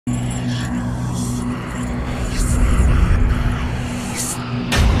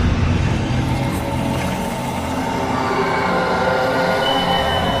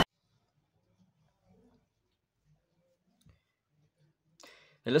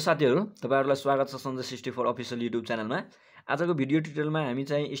Hello साथीहरु, तपाईहरुलाई स्वागत छ सञ्जय 64 अफिसियल युट्युब च्यानलमा। आजको भिडियो ट्युटोरियलमा हामी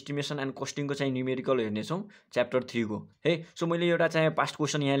चाहिँ एस्टिमेसन एन्ड कस्टिङको चाहिँ न्युमेरिकल हेर्ने छौं, च्याप्टर 3 को। हे सो मैले एउटा चाहिँ पास्ट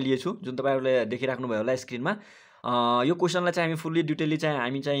क्वेशन यहाँ लिएछु जुन तपाईहरुले देखिराख्नु भयो होला स्क्रिनमा। यो क्वेशनलाई चाहिँ हामी फुल्ली डिटेलली चाहिँ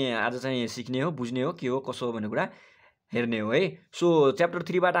हामी चाहिँ आज चाहिँ सिक्ने हो, बुझ्ने हो, के हो, कसो हो भन्ने कुरा हेर्ने हो है। सो च्याप्टर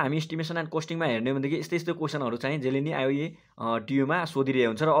 3 बाट हामी एस्टिमेसन एन्ड कस्टिङमा हेर्ने भनेदेखि यस्तै क्वेशनहरु चाहिँ जेले नि आइओए टियुमा सोधिरहेको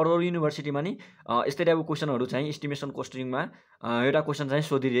हुन्छ र अरु युनिभर्सिटीमा नि यस्तै टाइपको क्वेशनहरु चाहिँ एस्टिमेसन कस्टिङमा एउटा क्वेशन चाहिँ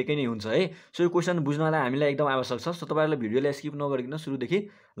सोधिरहेकै नै हुन्छ है। सो यो क्वेशन बुझ्नलाई हामीलाई एकदम आवश्यक छ। सो तपाईहरुले भिडियोलाई स्किप नगरिकन सुरुदेखि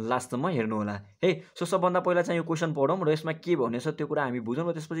लास्टसम्म हेर्नु होला है। सो सबभन्दा पहिला चाहिँ यो क्वेशन पढौं र यसमा के भनेछ त्यो कुरा हामी बुझौं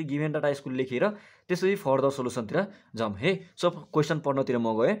र त्यसपछि गिभन डाटा स्कुल लेखेर त्यसपछि फर्दर सोलुसनतिर जाउँ है। सो क्वेशन पढ्नतिर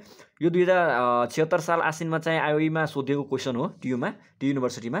म गए। यो 2076 साल आसिनमा चाहिँ आइओईमा सोधेको क्वेशन हो टियुमा, टी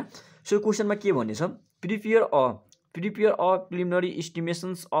युनिभर्सिटीमा। सो यो क्वेशनमा के भनेछ, prepare a preliminary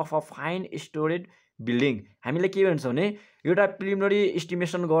एस्टिमेशन्स of a fine storage building. हामीलाई के भन्छ भने एउटा प्रिलिमिनरी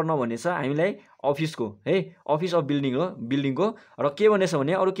एस्टिमेसन गर्न भनेछ हामीलाई अफिसको है, अफिस अफ बिल्डिङको र के भनेछ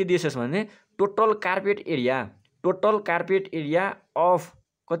भने अरु के दिएछ भने टोटल कार्पेट एरिया अफ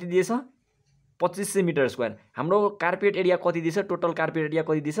कति दिएछ 2500 मिटर स्क्वायर। हाम्रो कार्पेट एरिया कति दिएछ, टोटल कार्पेट एरिया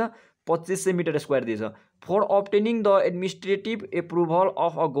कति दिएछ 2500 मिटर स्क्वायर दिएछ। For अब्टेनिङ the administrative approval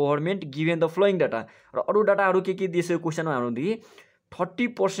of a government given the following data. र अरु डाटाहरु के दिएछ यो क्वेशनमा हाम्रोदेखि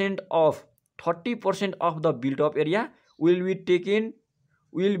 30% of the built up area will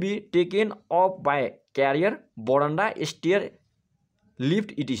be taken up by carrier, बरन्डा, stair,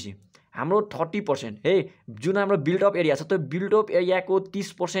 lift etc। हाम्रो 30% है जुन हाम्रो बिल्ट अप एरिया छ त्यो बिल्ट अप एरियाको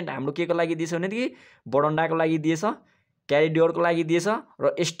 30% हाम्रो के को लागि दिएछ भनेदेखि बरन्डाको लागि दिएछ, क्यारिडोरको लागि दिएछ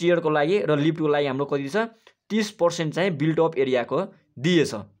र स्टेयरको लागि र लिफ्टको लागि हाम्रो कति दिएछ 30% चाहिँ बिल्ट अप एरियाको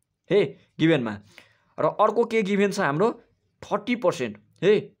दिएछ है गिभनमा। र अर्को के गिभन छ हाम्रो 30%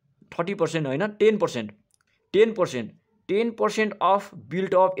 है, 30% हैन 10% of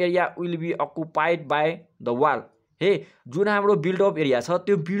built up area will be occupied by the wall हे। जुन हाम्रो बिल्ट अप एरिया छ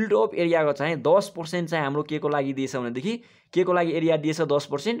त्यो बिल्ट अप एरियाको चाहिँ 10% चाहिँ हाम्रो के को लागि दिएछ भनेदेखि के को लागि एरिया दिएछ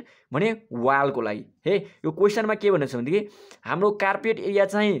 10% भने वालको लागि हे। यो क्वेशनमा के भनेछ भनेदेखि हाम्रो कार्पेट एरिया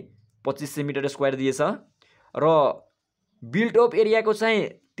चाहिँ 2500 मिटर स्क्वायर दिएछ र बिल्ट अप एरियाको चाहिँ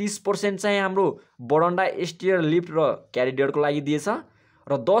 30% चाहिँ हाम्रो बरन्डा, स्टेयर, लिफ्ट र क्यारिडोरको लागि दिएछ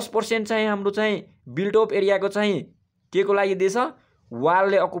र 10% चाहिँ हाम्रो चाहिँ बिल्ट अप एरियाको चाहिँ के को लागि दिएछ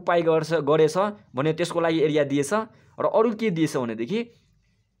वालले अकुपाई गरेछ भने त्यसको लागि एरिया दिएछ। र अरु के दिएछ भनेदेखि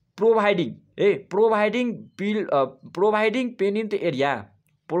प्रोभाइडिङ पेनिन्थ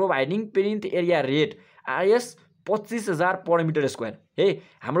एरिया रेट आरएस 25,000 पर मिटर स्क्वायर हे।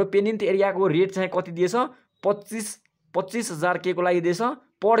 हाम्रो पेनिन्थ एरियाको रेट चाहिँ कति दिएछ 25,000 के को लागि दिएछ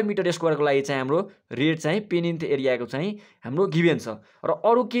पर मिटर स्क्वायरको लागि चाहिँ हाम्रो रेट चाहिँ पेनिन्थ एरियाको चाहिँ हाम्रो गिभन छ। र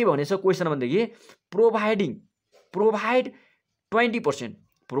अरु के भनेछ क्वेशन भनेदेखि प्रोभाइड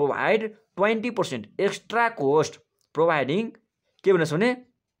 20% एक्स्ट्रा कोस्ट, प्रोभाइडिङ के भनेछ भने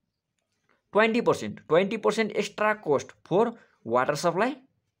 20% extra cost for water supply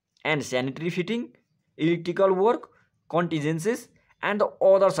and sanitary fitting, electrical work, कन्टिजेन्सीज and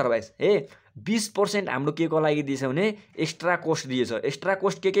other service हे। 20% हाम्रो के को लागि दिएछ भने एक्स्ट्रा कोस्ट दिएछ। एक्स्ट्रा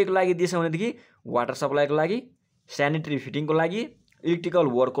कोस्ट के को लागि दिएछ भनेदेखि वाटर सप्लाईको लागि, स्यानिटरी फिटिङको लागि, इलेक्ट्रिकल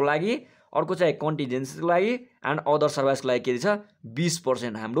वर्कको लागि, अर्को चाहिँ कन्टिजेन्सीको लागि एन्ड अदर सर्भिसको लागि के दिएछ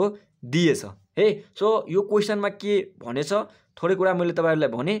 20% हाम्रो दिएछ है। सो यो क्वेशनमा के भनेछ थोरै कुरा मैले तपाईहरुलाई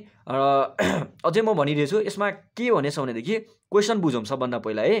भने अझै म भनिरहेछु। यसमा के भनेछ भनेदेखि क्वेशन बुझौं सबभन्दा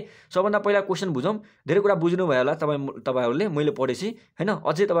पहिला है। सबभन्दा पहिला क्वेशन बुझौं। धेरै कुरा बुझ्नु भयो होला तपाईहरुले, मैले पढेछि हैन,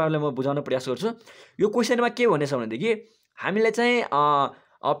 अझै तपाईहरुलाई म बुझाउन प्रयास गर्छु। यो क्वेशनमा के भनेछ भनेदेखि हामीले चाहिँ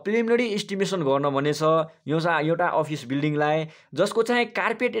प्रिलिमिनरी एस्टिमेसन गर्न भनेछ एउटा अफिस बिल्डिङलाई जसको चाहिँ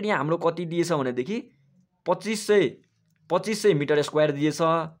कार्पेट एरिया हाम्रो कति दिएछ भनेदेखि 2500 मिटर स्क्वायर दिएछ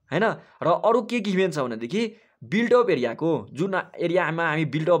हैन। र अरु के गिभन छ भनेदेखि बिल्ट अप एरियाको जुन एरियामा हामी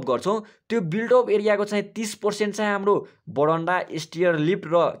बिल्ट अप गर्छौं त्यो बिल्ट अप एरियाको चाहिँ 30% चाहिँ हाम्रो बरन्डा, स्टेयर, लिफ्ट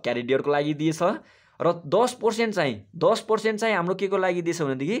र क्यारिडोरको लागि दिएछ र 10% चाहिँ हाम्रो के को लागि दिएछ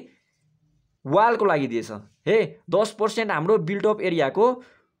भनेदेखि वालको लागि दिएछ हे। 10% हाम्रो बिल्ट अप एरियाको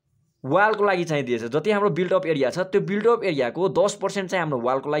वालको लागि चाहिँ दिएछ। जति हाम्रो बिल्ट अप एरिया छ त्यो बिल्ट अप एरियाको 10% चाहिँ हाम्रो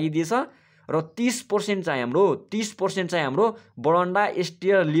वालको लागि दिएछ र 30% चाहिँ हाम्रो बरन्डा,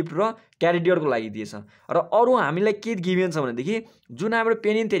 स्टेयर, लिफ्ट र क्यारिडोरको लागि दिएछ। र अरु हामीलाई के गिभन छ भनेदेखि जुन हाम्रो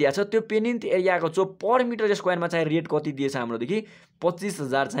पेनिन्थ एरिया छ त्यो पेनिन्थ एरियाको जो पर मिटर स्क्वायरमा चाहिँ रेट कति दिएछ हाम्रोदेखि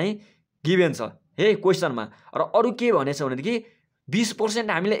 25,000 चाहिँ गिभन छ हे क्वेशनमा। र अरु के भनेछ भनेदेखि 20%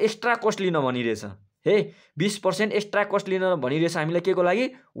 हामीले एक्स्ट्रा कोस्ट लिन भनिरहेछ हे 20% एक्स्ट्रा कस्ट लिन भनिरहेछ हामीलाई के को लागि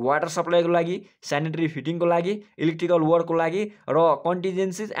वाटर सप्लाईको लागि स्यानिटरी फिटिङको लागि इलेक्ट्रिकल वर्कको लागि र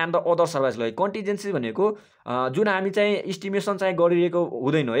कन्टिजेन्सिज एन्ड द अदर सर्भिसको लागि कन्टिजेन्सी भनेको जुन हामी चाहिँ इस्टिमेसन चाहिँ गरिरहेको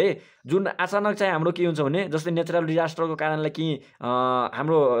हुँदैन है जुन अचानक चाहिँ हाम्रो के हुन्छ भने जस्तै नेचुरल डिजास्टरको कारणले कि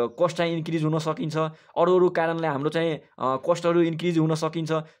हाम्रो कस्ट चाहिँ इन्क्रिज हुन सकिन्छ अरू कारणले हाम्रो चाहिँ कस्टहरू इन्क्रिज हुन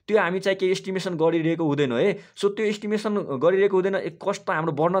सकिन्छ त्यो हामी चाहिँ के एस्टिमेसन गरिरहेको हुँदैन है सो त्यो एस्टिमेसन गरिरहेको हुँदैन कस्ट त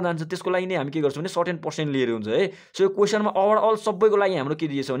हाम्रो बढ्न जान्छ त्यसको लागि नै हामी के गर्छौँ भने सर्टेन पर्सेन्ट लिएर हुन्छ है सो यो क्वेसनमा ओभरअल सबैको लागि हाम्रो के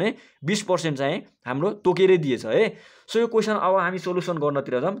दिएछ भने 20% चाहिँ हाम्रो तोकेरै दिएछ है सो यो क्वेसन अब हामी सोल्युसन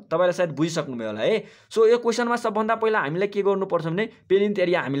गर्नतिर जाउँ तपाईले सायद बुझिसक्नुभयो होला है सो यो क्वेसनमा सबभन्दा पहिला हामीलाई के गर्नुपर्छ भने प्लिन्थ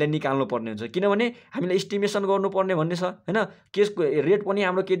एरिया हामीलाई निकाल्नु पर्ने हुन्छ किनभने हामीले एस्टिमेसन गर्नुपर्ने भन्ने छ हैन केसको रेट पनि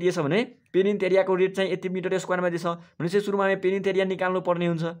हाम्रो के दिएछ भने प्लिन्थ एरियाको रेट चाहिँ यति मिटर स्क्वायरमा दिएछ भनेपछि सुरुमा हामी प्लिन्थ एरिया निकाल्नु पर्ने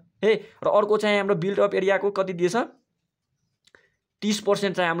हुन्छ है र अर्को चाहिँ हाम्रो बिल्ट अप एरियाको कति दिएछ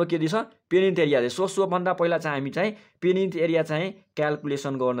 30% चाहिँ हाम्रो के दिएछ प्लिन्थ एरिया सोभन्दा पहिला चाहिँ हामी चाहिँ प्लिन्थ एरिया चाहिँ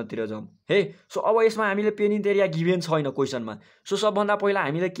क्याल्कुलेसन गर्नतिर जाउँ है सो अब यसमा हामीले प्लिन्थ एरिया गिभेन छैन क्वेसनमा सो सबभन्दा पहिला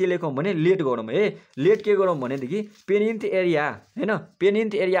हामीले के लेखौँ भने लेट गरौँ है लेट के गरौँ भनेदेखि प्लिन्थ एरिया हैन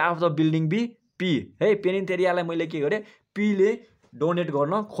plinth area of the building be P है प्लिन्थ एरियालाई मैले के गरेँ पी ले डोनेट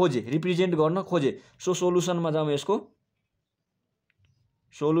गर्न खोजे रिप्रेजेन्ट गर्न खोजे सो सोलुसनमा जाउँ यसको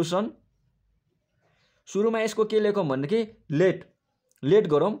सोलुसन सुरुमा यसको के लेखौँ भनेदेखि लेट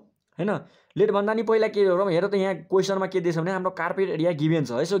गरौँ हैन लेट भन्दा नि पहिला के गरौँ हेर त यहाँ क्वेसनमा के दिएछ भने हाम्रो कार्पेट एरिया गिभेन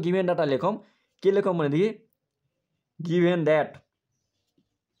छ है सो गिभेन डाटा लेखौँ के लेखौँ भनेदेखि given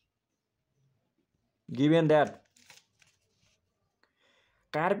that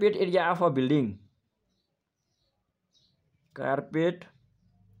carpet area of a building carpet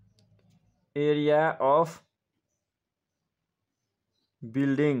area of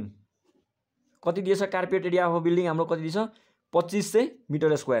building कति दिएछ कार्पेट एरिया अफ बिल्डिङ हाम्रो कति दिएछ 2500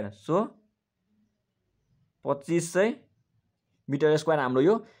 metre square so 2500 metre square हाम्रो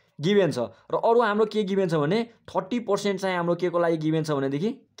यो गिभेन छ र अरु हाम्रो के गिभेन छ भने 30% चाहिँ हाम्रो के को लागि गिभेन छ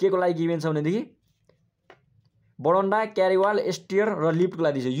भनेदेखि बरन्डा क्यारीवाल स्टेयर र लिफ्टको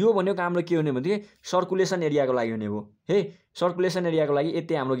लागि दिन्छ यो भनेको हाम्रो के हुने भनेदेखि सर्कुलेसन एरियाको लागि हुने हो है सर्कुलेसन एरियाको लागि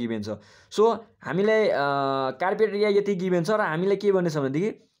यति हाम्रो गिभेन छ सो हामीलाई कार्पेट एरिया यति गिभेन छ र हामीले के भनेछ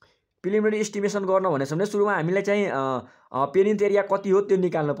भनेदेखि प्रिलिमिनरी एस्टिमेसन गर्न भनेछ भने सुरुमा हामीलाई चाहिँ प्लिन्थ एरिया कति हो त्यो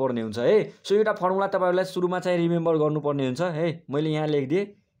निकाल्नु पर्ने हुन्छ है सो एउटा फर्मुला तपाईहरुलाई सुरुमा चाहिँ रिमेम्बर गर्नुपर्ने हुन्छ है मैले यहाँ लेखिदिए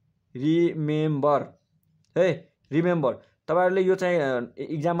रिमेम्बर तपाईहरुले यो चाहिँ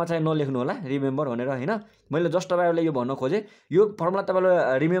एक्जाममा चाहिँ नलेख्नु होला रिमेम्बर भनेर हैन मैले जस्ट तपाईहरुले यो भन्न खोजे यो फर्मुला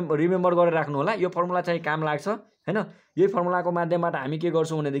तपाईहरुले रिमेम्बर गरेर राख्नु होला यो फर्मुला चाहिँ काम लाग्छ हैन यही फर्मुलाको माध्यमबाट हामी के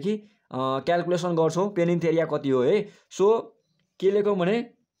गर्छौं भनेदेखि क्याल्कुलेसन गर्छौं प्लिन्थ एरिया कति हो है सो के लेखौं भने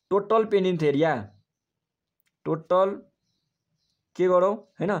टोटल प्लिन्थ एरिया टोटल के गरौँ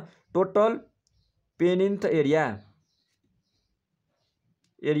हैन total plinth area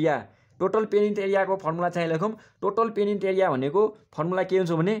total plinth area को फर्मुला चाहिँ लेखौं टोटल प्लिन्थ एरिया भनेको फर्मुला के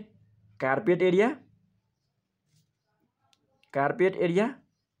हुन्छ भने carpet area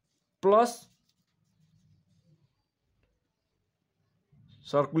plus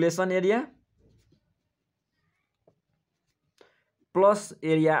circulation area plus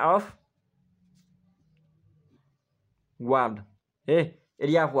area of wall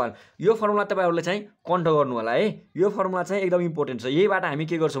area of wall यो फर्मुला तपाईहरुले चाहिँ कन्ट गर्नु होला है यो फर्मुला चाहिँ एकदम इम्पोर्टेन्ट छ यहीबाट हामी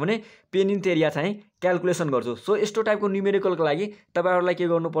के गर्छौं भने प्लिन्थ एरिया चाहिँ क्याल्कुलेसन गर्छौं सो यस्तो टाइपको न्यूमेरिकलको लागि तपाईहरुलाई के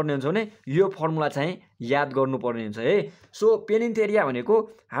गर्नुपर्ने हुन्छ भने यो फर्मुला चाहिँ याद गर्नुपर्ने हुन्छ है सो प्लिन्थ एरिया भनेको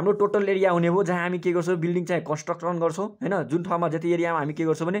हाम्रो टोटल एरिया हुने हो जहाँ हामी के गर्छौं बिल्डिङ चाहिँ कन्स्ट्रक्सन गर्छौं हैन जुन ठाउँमा जति एरियामा हामी के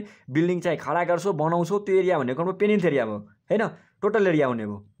गर्छौं भने बिल्डिङ चाहिँ खडा गर्छौं बनाउँछौं त्यो एरिया भनेको हाम्रो प्लिन्थ एरिया हो हैन टोटल एरिया हुने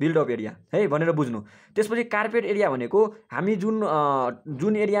हो बिल्ड अप एरिया है भनेर बुझ्नु त्यसपछि कार्पेट एरिया भनेको हामी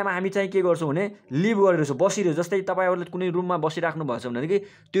जुन एरियामा हामी चाहिँ के गर्छौं भने लिभ गरिरहेछौं बसिरहेछौं जस्तै तपाईहरुले कुनै रुममा बसिराख्नु भएको छ भनेदेखि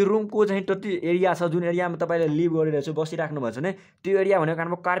त्यो रुमको चाहिँ टोटल एरिया छ जुन एरियामा तपाईले लिभ गरिरहेछौं बसिराख्नु भएको छ भने त्यो एरिया भनेको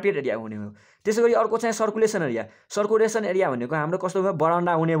हाम्रो कार्पेट एरिया हुने हो त्यसैगरी अर्को चाहिँ सर्कुलेसन एरिया भनेको हाम्रो कस्तो भयो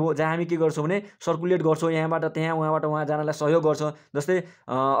बरन्डा हुने हो जहाँ हामी के गर्छौं भने सर्कुलेट गर्छौं यहाँबाट त्यहाँ उहाँबाट वहाँ जानलाई सहयोग गर्छ जस्तै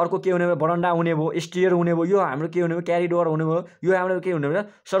अर्को के हुने भयो बरन्डा हुने भयो स्टेयर हुने भयो यो हाम्रो के हुने भयो क्यारिडोर हुने भयो यो हाम्रो के हुने भयो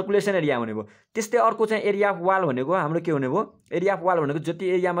सर्कुलेसन एरिया हुने भयो त्यस्तै अर्को चाहिँ एरिया अफ वाल भनेको हाम्रो के हुने भयो एरिया अफ वाल भनेको जति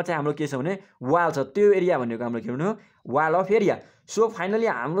एरियामा चाहिँ हाम्रो के छ भने वाल छ त्यो एरिया भनेको हाम्रो के हुने हो wall of area so finally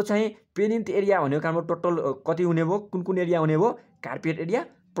हाम्रो चाहिँ प्लिन्थ एरिया भनेको हाम्रो टोटल कति हुने भयो कुन एरिया हुने भयो carpet area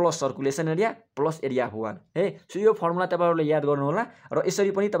plus circulation area plus area of wall है सो यो फर्मुला तपाईहरुले याद गर्नु होला र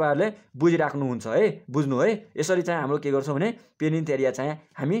यसरी पनि तपाईहरुले बुझिराख्नुहुन्छ है बुझ्नु है यसरी चाहिँ हाम्रो के गर्छौं भने प्लिन्थ एरिया चाहिँ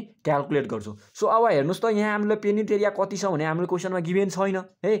हामी क्याल्कुलेट गर्छौं सो अब हेर्नुस् त यहाँ हामीले प्लिन्थ एरिया कति छ भने हाम्रो क्वेशनमा गिभेन छैन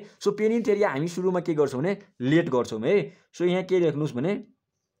है सो प्लिन्थ एरिया हामी सुरुमा के गर्छौं भने लेट गर्छौं है सो यहाँ के लेख्नुस् भने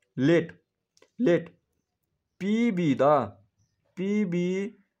late P be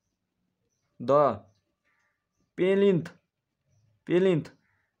the plinth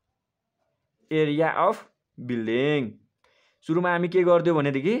area of building. सुरुमा हामी के गर्दियो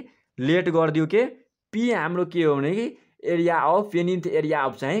भनेदेखि लेट गर्दियो के P हाम्रो के हो भने कि area of plinth area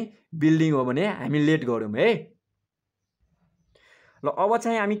of चाहिँ बिल्डिङ हो भने हामी लेट गर्यौं है। ल अब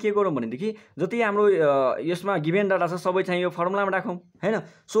चाहिँ हामी के गरौँ भनेदेखि जति हाम्रो यसमा गिभेन डाटा छ सबै चाहिँ यो फर्मुलामा राखौँ हैन।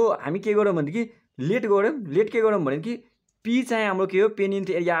 सो हामी के गरौँ भनेदेखि लेट गरौँ। लेट के गरौँ भनेदेखि P चाहिँ हाम्रो के हो प्लिन्थ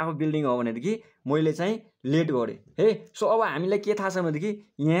एरिया अफ बिल्डिङ हो भनेदेखि मैले चाहिँ लेट गरेँ है। सो अब हामीलाई के थाहा छ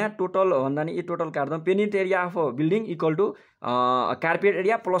भनेदेखि यहाँ टोटल भन्दा नि यो total काट्दौँ plinth area of building equal to carpet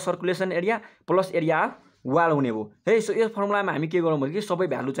area plus circulation area plus area of wall हुने भयो है। सो यो फर्मुलामा हामी के गरौँ भनेदेखि सबै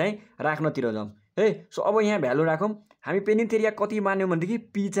भ्यालु चाहिँ राख्नतिर जाउँ है। सो अब यहाँ भ्यालु राखौँ। हामी प्लिन्थ एरिया कति मान्यौँ भनेदेखि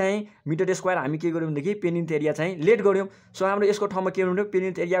P चाहिँ मिटर स्क्वायर हामी के गर्यौँ भनेदेखि प्लिन्थ एरिया चाहिँ लेट गर्यौँ। सो हाम्रो यसको ठाउँमा के हुने भयो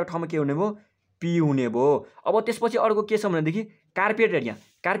प्लिन्थ एरियाको ठाउँमा के हुने भयो P हुने भयो। अब त्यसपछि अर्को के छ भनेदेखि कार्पेट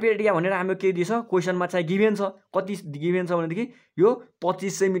एरिया भनेर हाम्रो के दिएछ क्वेसनमा चाहिँ गिभेन छ। कति गिभेन छ भनेदेखि यो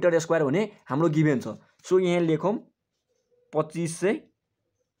 2500 मिटर स्क्वायर भने हाम्रो गिभेन छ। सो यहाँ लेखौँ 2500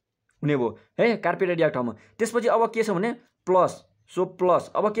 हुने भयो है कार्पेट एरियाको ठाउँमा। त्यसपछि अब के छ भने प्लस। सो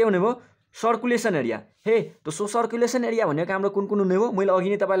प्लस अब के हुने भयो सर्कुलेसन एरिया हे। त सो सर्कुलेसन एरिया भनेको हाम्रो कुन हुने भयो मैले अघि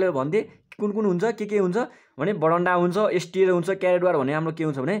नै तपाईँले भन्थे कुन हुन्छ के हुन्छ भने बरन्डा हुन्छ स्टियर हुन्छ क्यारिडोर भने हाम्रो के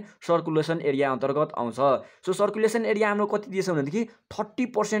हुन्छ भने सर्कुलेसन एरिया अन्तर्गत आउँछ। सो सर्कुलेसन एरिया हाम्रो कति दिएछ भनेदेखि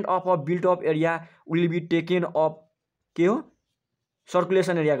 30% of a built up area will be taken up के हो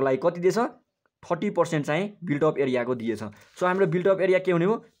सर्कुलेसन एरियाको लागि कति दिएछ 30% चाहिँ बिल्ट अप एरियाको दिएछ। सो हाम्रो बिल्ट अप एरिया के हुने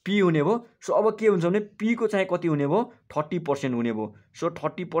भयो P हुने भयो। सो अब के हुन्छ भने P को चाहिँ कति हुने भयो 30% हुने भयो। सो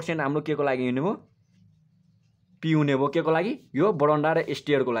 30% हाम्रो के को लागि हुने भयो P हुने भयो के को लागि यो बरन्डा र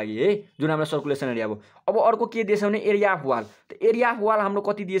स्टेयरको लागि है जुन हाम्रो सर्कुलेसन एरिया भयो। अब अर्को के दिएछ भने एरिया अफ वाल। त एरिया अफ वाल हाम्रो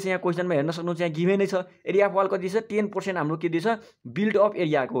कति दिएछ यहाँ क्वेसनमा हेर्न सक्नुहुन्छ यहाँ गिभेनै छ। एरिया अफ वाल कति दिएछ 10% हाम्रो के दिएछ बिल्ट अप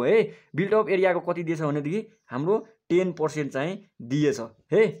एरियाको है। बिल्ट अप एरियाको कति दिएछ भनेदेखि हाम्रो 10% चाहिँ दिएछ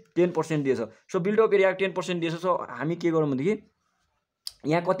है 10% दिएछ। सो बिल्ट अप एरियाको 10% दिएछ। सो हामी के गरौँ भनेदेखि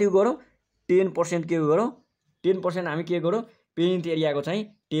यहाँ कति गरौँ 10% के गरौँ 10% हामी के गरौँ प्लिन्थ एरियाको चाहिँ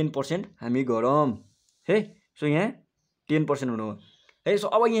 10% हामी गरौँ है। सो यहाँ 10% हुनु हो है। सो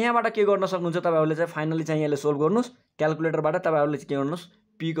अब यहाँबाट के गर्न सक्नुहुन्छ तपाईँहरूले चाहिँ फाइनली चाहिँ यसले सोल्भ गर्नुहोस् क्याल्कुलेटरबाट तपाईँहरूले के गर्नुहोस्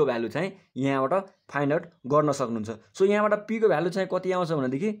P को भ्यालु चाहिँ यहाँबाट फाइन्ड आउट गर्न सक्नुहुन्छ। सो यहाँबाट P को भ्यालु चाहिँ कति आउँछ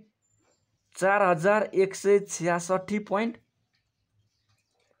भनेदेखि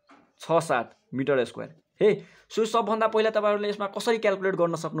 4166.67 मिटर स्क्वायर है। सो सबभन्दा पहिला तपाईँहरूले यसमा कसरी क्याल्कुलेट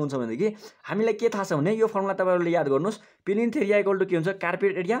गर्न सक्नुहुन्छ भनेदेखि हामीलाई के थाहा छ भने यो फर्मुला तपाईँहरूले याद गर्नुहोस् प्लिन्थ एरिया इक्वल टु के हुन्छ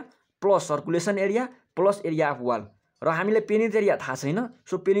carpet area plus circulation area plus area of wall र हामीलाई प्लिन्थ एरिया थाहा छैन।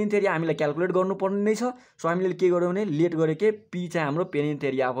 सो प्लिन्थ एरिया हामीलाई क्याल्कुलेट गर्नुपर्ने नै छ। सो हामीले के गर्यौँ भने लेट गरे के P चाहिँ हाम्रो प्लिन्थ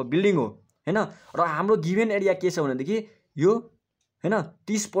एरिया अफ बिल्डिङ हो हैन। र हाम्रो गिभेन एरिया के छ भनेदेखि यो हैन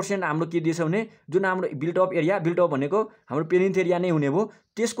 30% हाम्रो के दिएछ भने जुन हाम्रो बिल्ट अप भनेको हाम्रो प्लिन्थ एरिया नै हुने भयो।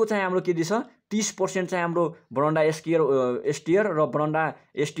 त्यसको चाहिँ हाम्रो के दिएछ 30% चाहिँ हाम्रो बरन्डा स्टियर र बरन्डा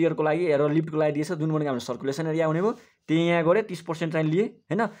स्टियरको लागि र लिफ्टको लागि दिएछ जुन भनेको हाम्रो सर्कुलेसन एरिया हुने भयो। त्यही यहाँ गरे 30% चाहिँ लिए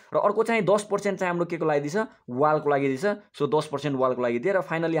हैन। र अर्को चाहिँ 10% चाहिँ हाम्रो के को लागि दिएछ वालको लागि दिएछ। सो 10% वालको लागि दिए र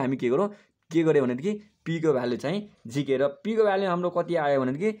फाइनली हामी के गरौँ के गरे भनेदेखि P को भ्यालु चाहिँ झिकेर P को भ्यालु हाम्रो कति आयो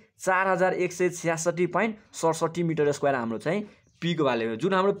भनेदेखि 4166.67 मिटर स्क्वायर हाम्रो चाहिँ P को भ्यालु हो।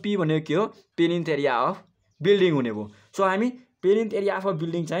 जुन हाम्रो P भनेको के हो प्लिन्थ एरिया अफ बिल्डिङ हुने भयो। सो हामी प्लिन्थ एरिया अफ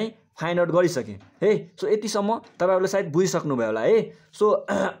बिल्डिङ चाहिँ फाइन्ड आउट गरिसकेँ है। सो यतिसम्म तपाईँहरूले सायद बुझिसक्नुभयो होला है। सो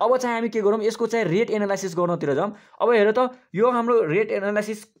अब चाहिँ हामी के गरौँ यसको चाहिँ रेट एनालाइसिस गर्नतिर जाउँ। अब हेर त यो हाम्रो रेट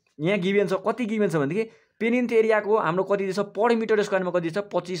एनालाइसिस यहाँ गिभेन छ कति गिभेन छ भनेदेखि प्लिन्थ एरियाको हाम्रो कति दिएछ पर मिटर स्क्वायरमा कति दिएछ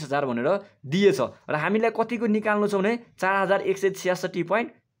 25,000 भनेर दिएछ र हामीलाई कतिको निकाल्नु छ भने 4166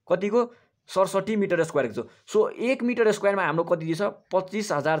 कतिको 67 मिटर स्क्वायरको छ। सो 1 मिटर स्क्वायरमा हाम्रो कति दिएछ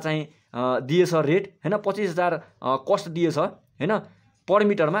 25,000 चाहिँ दिएछ रेट हैन 25,000 कस्ट दिएछ हैन। पर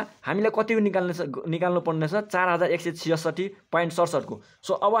मिटरमा हामीलाई कतिको निकाल्नु पर्ने छ 4166.67 को।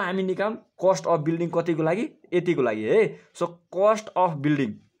 सो अब हामी निकालौँ कस्ट अफ बिल्डिङ कतिको लागि यतिको लागि है। सो कस्ट अफ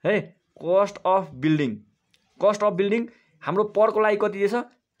बिल्डिङ है कस्ट अफ बिल्डिङ हाम्रो परको लागि कति दिएछ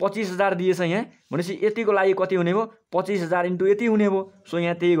 25,000 दिएछ यहाँ भनेपछि यतिको लागि कति हुने भयो 25,000 इन्टु यति हुने भयो। सो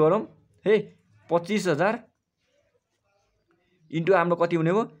यहाँ त्यही गरौँ है 25,000 इन्टु हाम्रो कति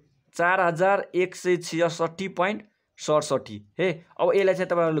हुने भयो 4166.67 है। अब यसलाई चाहिँ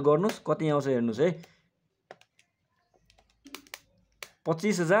तपाईँहरूले गर्नुहोस् कति आउँछ हेर्नुहोस् है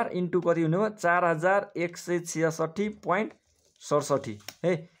 25,000 इन्टु कति हुने भयो 4166.67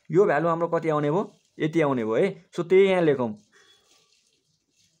 है। यो भ्यालु हाम्रो कति आउने भयो यति आउने भयो है। सो त्यही यहाँ लेखौँ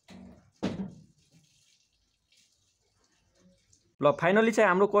ल फाइनली चाहिँ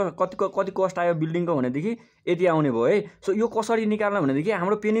हाम्रो कति कस्ट आयो बिल्डिङको भनेदेखि यति आउने भयो है। सो यो कसरी निकाल्न भनेदेखि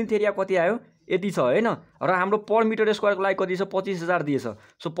हाम्रो पेनिन्थ एरिया कति आयो यति छ हैन, र हाम्रो पर मिटर स्क्वायरको लागि कति छ 25,000 दिएछ।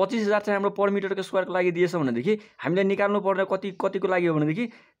 सो 25,000 चाहिँ हाम्रो पर मिटरको स्क्वायरको लागि दिएछ भनेदेखि हामीले निकाल्नु पर्ने कतिको लागि हो भनेदेखि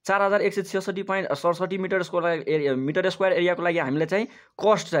 4166.67 मिटर स्क्वायर एरियाको लागि हामीलाई चाहिँ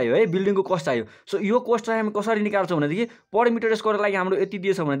कस्ट चाहियो है, बिल्डिङको कस्ट चाहियो। सो यो कस्ट चाहिँ हामी कसरी निकाल्छौँ भनेदेखि पर मिटर स्क्वायरको लागि हाम्रो यति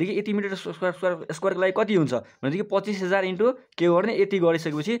दिएछ भनेदेखि यति मिटर स्क्वायरको लागि कति हुन्छ भनेदेखि 25,000 इन्टु के गर्ने यति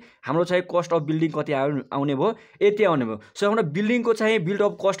गरिसकेपछि हाम्रो चाहिँ कस्ट अफ बिल्डिङ कति आउने भयो यति आउने भयो। सो हाम्रो बिल्डिङको चाहिँ बिल्ड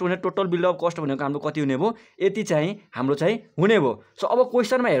अप कस्ट भने टोटल बिल्ड अप कस्ट भनेको हाम्रो कति हुने भयो यति चाहिँ हाम्रो चाहिँ हुने भयो। सो अब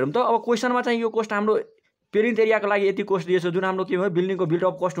क्वेसनमा हेरौँ त, अब क्वेसनमा चाहिँ यो कस्ट हाम्रो पेरिन्थ एरियाको लागि यति कस्ट दिएछ जुन हाम्रो के भयो बिल्डिङको बिल्ड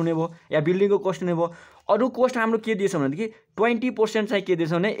अप कस्ट हुने भयो या बिल्डिङको कस्ट हुने भयो। अरू कस्ट हाम्रो के दिएछ भनेदेखि 20% चाहिँ के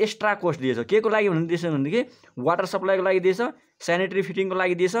दिएछ भने एक्स्ट्रा कस्ट दिएछ। के को लागि भने दिएछ भनेदेखि वाटर सप्लाईको लागि दिएछ, स्यानिटरी फिटिङको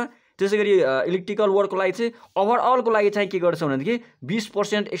लागि दिएछ, त्यसै गरी इलेक्ट्रिकल वर्कको लागि चाहिँ ओभरअलको लागि चाहिँ के गर्छ भनेदेखि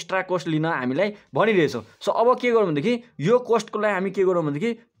 20% एक्स्ट्रा कस्ट लिन हामीलाई भनिरहेछ। सो अब के गरौँ भनेदेखि यो कस्टको लागि हामी के गरौँ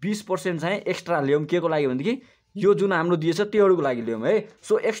भनेदेखि 20% चाहिँ एक्स्ट्रा ल्याउँ। के को लागि भनेदेखि यो जुन हाम्रो दिएछ त्योहरूको लागि ल्याउँ है।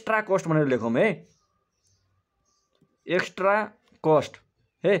 सो एक्स्ट्रा कस्ट भनेर लेखौँ है, एक्स्ट्रा कस्ट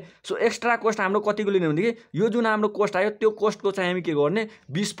है। सो एक्स्ट्रा कस्ट हाम्रो कतिको लिने भनेदेखि यो जुन हाम्रो कस्ट आयो त्यो कस्टको चाहिँ हामी के गर्ने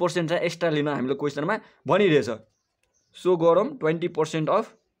 20% चाहिँ एक्स्ट्रा लिन हामीले क्वेसनमा भनिरहेछ। सो गरौँ 20% अफ,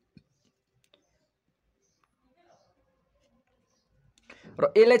 र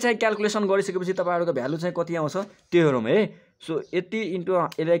यसलाई चाहिँ क्याल्कुलेसन गरिसकेपछि तपाईहरुको भ्यालु चाहिँ कति आउँछ त्यो हेरौँ है। सो यति इन्टु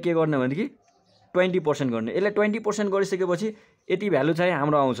यसलाई के गर्ने भनेदेखि 20% गर्ने, यसलाई 20% गरिसकेपछि यति भ्यालु चाहिँ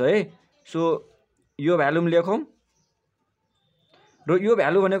हाम्रो आउँछ है। सो यो भ्यालु लेखौँ, र यो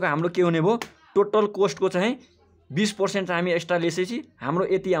भ्यालु भनेको हाम्रो के हुने भयो टोटल कोस्टको चाहिँ 20% चाहिँ हामी एक्स्ट्रा लिएपछि हाम्रो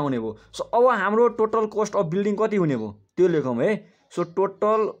यति आउने भयो। सो अब हाम्रो टोटल कोस्ट अफ बिल्डिङ कति हुने भयो त्यो लेखौँ है। So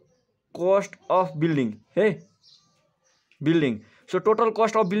total cost of building है, building. So total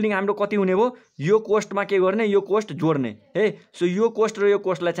cost of building हाम्रो कति हुने भयो यो कोस्टमा के गर्ने यो कोस्ट जोड्ने है। सो यो कोस्ट र यो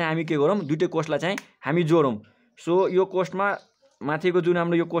कोस्टलाई चाहिँ हामी के गरौँ दुईटै कोस्टलाई चाहिँ हामी जोडौँ। सो यो कोस्टमा माथिको जुन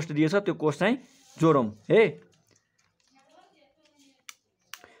हाम्रो यो कोस्ट दिएछ त्यो कोस्ट चाहिँ जोडौँ है।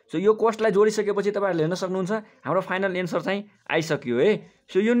 सो यो कोस्टलाई जोडिसकेपछि तपाईहरुले हेर्न सक्नुहुन्छ हाम्रो फाइनल एन्सर चाहिँ आइसक्यो है।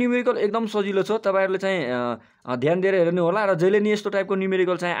 सो यो न्युमेरिकल एकदम सजिलो छ, तपाईहरुले चाहिँ ध्यान दिएर हेर्नु होला र जहिले नि यस्तो टाइपको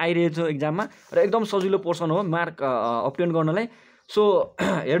न्युमेरिकल चाहिँ आइरहेछ एक्जाममा र एकदम सजिलो पोर्सन हो मार्क अब्टेन गर्नलाई। सो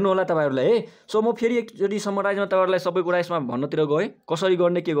हेर्नु होला तपाईहरुले है। सो म फेरि एकचोटि समराइजमा तपाईहरुलाई सबै कुरा यसमा भन्नतिर गए कसरी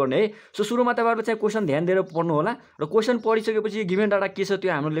गर्ने के गर्ने है। सो सुरुमा तपाईहरुले चाहिँ क्वेशन ध्यान दिएर पढ्नु होला र क्वेशन पढिसकेपछि गिभन डाटा के छ त्यो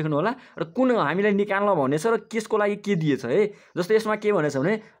हाम्रो लेख्नु होला र कुन हामीलाई निकाल्न भनेछ र केसको लागि के दिएछ है। जस्तै यसमा के भनेछ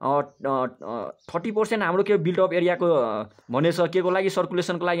भने 30% हाम्रो के बिल्डअप एरियाको भनेछ, के को लागि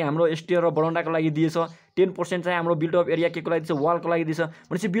सर्कुलेसनको लागि हाम्रो स्टेयर र बरन्डाको लागि दिएछ, 10% चाहिँ हाम्रो बिल्डअप एरिया के को लागि दिएछ वालको लागि दिएछ।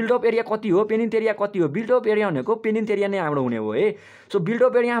 भनेपछि बिल्डअप एरिया कति हो पेनिन्थ एरिया कति हो, बिल्डअप एरिया भनेको पेनिन्थ एरिया नै हाम्रो हुने भयो है। सो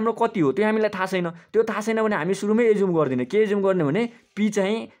बिल्डअप एरिया हाम्रो कति हो त्यो हामीलाई थाहा छैन, त्यो थाहा छैन भने हामी सुरुमै एज्युम गर्दिने के एज्युम गर्ने भने पी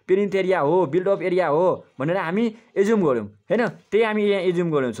चाहिँ पेनिन्थ एरिया हो बिल्डअप एरिया हो भनेर हामी एज्युम गर्यौं हैन, त्यही हामी यहाँ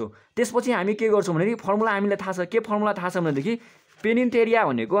एज्युम गर्छौं। त्यसपछि हामी के गर्छौं भने फर्मुला हामीलाई थाहा छ, के फर्मुला थाहा छ भनेदेखि पेनिन्थ एरिया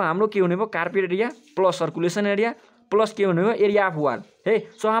भनेको हाम्रो के हुने भयो carpet area plus circulation area plus के हुने भयो एरिया अफ वाल है।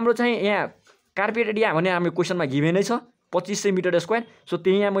 सो हाम्रो चाहिँ यहाँ कार्पेट एरिया भने हाम्रो क्वेशनमा गिभेनै छ 2500 मिटर स्क्वायर। सो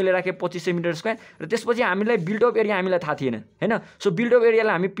त्यही यहाँ मैले राखेँ 2500 मिटर स्क्वायर र त्यसपछि हामीलाई बिल्डअप एरिया हामीलाई थाहा थिएन हैन। सो बिल्डअप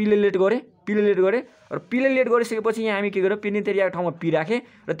एरियालाई हामी पीले लेट गरेँ र पीले लेट गरिसकेपछि यहाँ हामी के गर्यौं पेनिन्थ एरियाको ठाउँमा पी राखेँ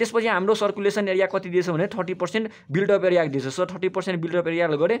र त्यसपछि हाम्रो सर्कुलेसन एरिया कति दिएछ भने 30% बिल्डअप एरिया दिएछ। सो 30% बिल्डअप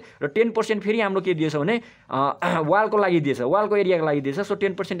एरियाले गरे र 10% फेरि हाम्रो के दिएछ भने वालको लागि दिएछ, वालको एरियाको लागि दिएछ। सो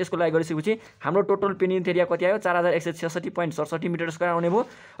 10% यसको लागि गरिसकेपछि हाम्रो टोटल पेनिन्थ एरिया कति आयो 4166.67 मिटर स्क्वायर आउने भयो।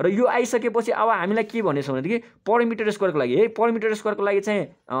 र यो आइसकेपछि अब हामीलाई के भनेछ भनेदेखि पर मिटर स्क्वायरको लागि है, पर मिटर स्क्वायरको लागि चाहिँ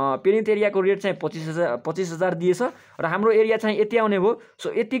पेनिन्थ एरियाको रेट चाहिँ 25,000 दिएछ र हाम्रो एरिया चाहिँ यति आउने भयो।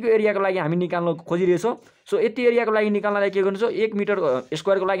 सो यतिको एरियाको लागि हामी निकाल्न खोजिरहेछौँ। सो यति एरियाको लागि निकाल्नलाई के गर्नु छ 1 मिटर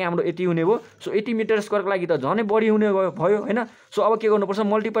स्क्वायरको लागि हाम्रो यति हुने भयो। सो 80 मिटर स्क्वायरको लागि त झनै बढी हुने भयो हैन। सो अब के गर्नुपर्छ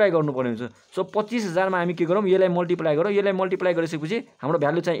मल्टिप्लाई गर्नुपर्ने हुन्छ। सो 25,000 मा हामी के गरौँ यसलाई मल्टिप्लाई गरौँ, यसलाई मल्टिप्लाई गरिसकेपछि हाम्रो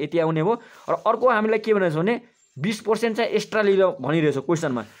भ्यालु चाहिँ यति आउने भयो। र अर्को हामीलाई के भनेछ भने 20% चाहिँ एक्स्ट्रा लियो भनिरहेछ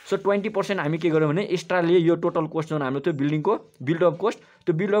क्वेशनमा। सो 20% हामी के गर्यौं भने एक्स्ट्रा लिए यो टोटल कोस्ट जुन हाम्रो त्यो बिल्डिङको बिल्डअप कोस्ट,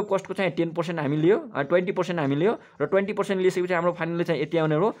 त्यो बिल्डअप कोस्टको चाहिँ 10% हामी लियो 20% हामी लियो र 20% लिएपछि हाम्रो फाइनली चाहिँ यति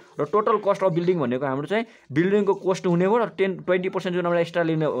आउने हो। र टोटल कोस्ट अफ बिल्डिङ भनेको हाम्रो चाहिँ बिल्डिङको कोस्ट हुने हो र 20% जुन हामीलाई एक्स्ट्रा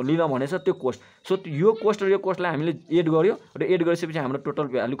लिन भनेछ त्यो कोस्ट। सो यो कोस्ट र यो कोस्टलाई हामीले एड गर्यो र एड गरिसकेपछि हाम्रो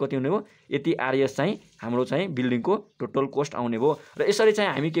टोटल भ्यालु कति हुने हो यति आरएस चाहिँ हाम्रो चाहिँ बिल्डिङको टोटल कोस्ट आउने हो। र यसरी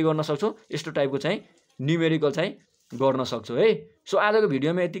चाहिँ हामी के गर्न सक्छौं यस्तो टाइपको चाहिँ न्युमेरिकल चाहिँ गर्न सक्छौं है। सो आजको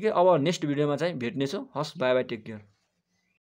भिडियोमा यतिकै, अब नेक्स्ट भिडियोमा चाहिँ भेट्नेछौं। हस् बाइ बाइ टेक केयर।